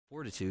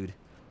Fortitude.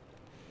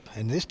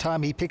 And this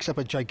time he picks up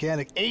a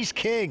gigantic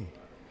ace-king.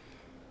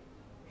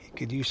 He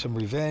could use some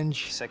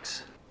revenge.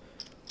 6.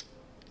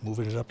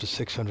 Moving it up to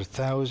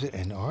 600,000,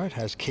 and Art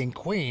has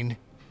king-queen.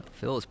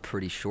 Phil is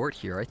pretty short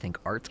here. I think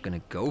Art's gonna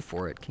go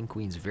for it.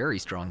 King-queen's very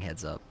strong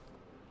heads up.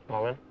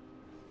 All in.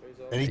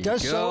 And he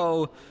does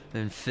so.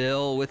 And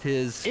Phil with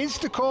his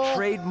Insta-call.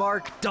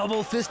 trademark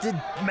double-fisted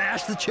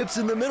mash the chips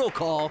in the middle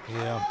call.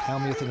 Yeah,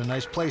 Hellmuth in a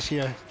nice place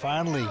here.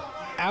 Finally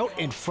out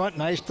in front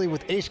nicely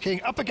with ace-king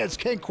up against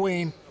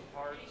king-queen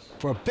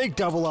for a big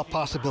double-up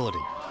possibility.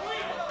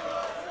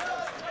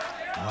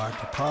 Art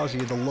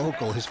Papazzi, the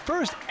local, his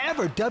first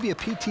ever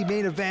WPT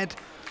main event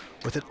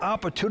with an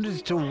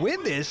opportunity to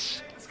win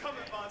this. It's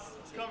coming, boss.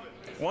 It's coming.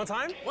 One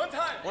time? One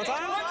time. One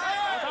time? One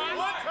time.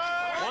 One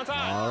time. One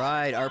time. All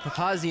right, Art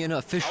Papazian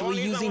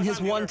officially using his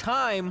one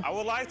time. I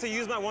would like to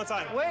use my one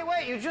time.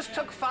 Wait, you just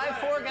took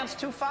 5-4 against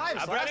 2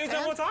 5s. But I didn't use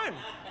my one time.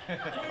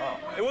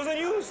 It wasn't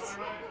used.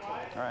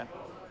 All right.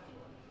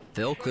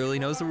 Phil clearly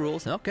knows the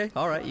rules. Okay,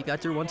 all right, you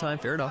got your one time,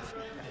 fair enough.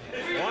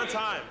 One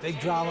time. Big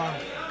drama.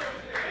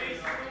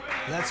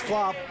 Let's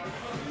flop.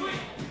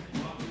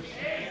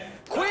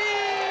 Queen!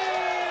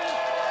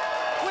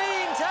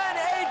 Queen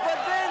 10-8, but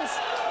Vince,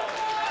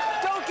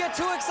 don't get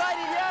too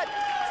excited yet.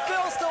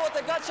 Phil still with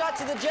the gut shot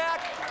to the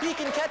jack. He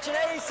can catch an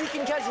ace, he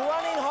can catch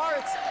running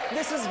hearts.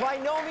 This is by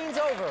no means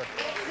over.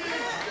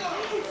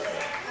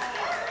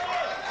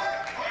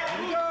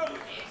 Here we go.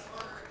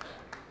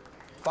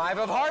 5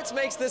 of hearts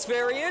makes this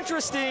very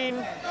interesting.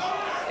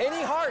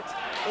 Any heart,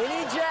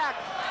 any jack,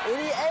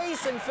 any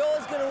ace, and Phil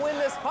is going to win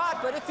this pot,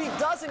 but if he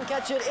doesn't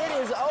catch it, it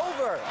is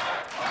over.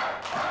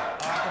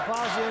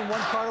 Papazzi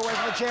one card away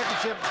from the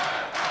championship.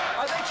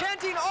 Are they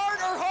chanting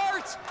Art or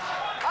Heart?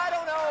 I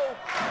don't know.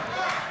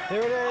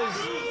 Here it is.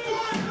 3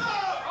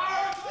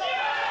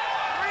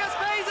 of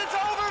spades, it's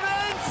over,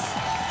 Vince.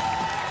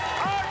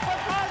 Art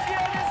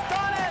Papazian has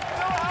done it.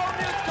 Phil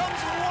Hellmuth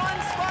comes 1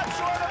 spot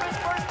short of his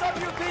first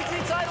WPT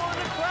title, and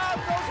the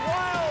crowd goes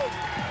wild.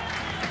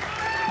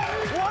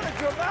 What a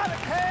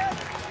dramatic hand.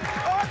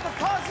 Art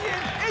Papazzi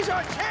is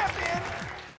our champion.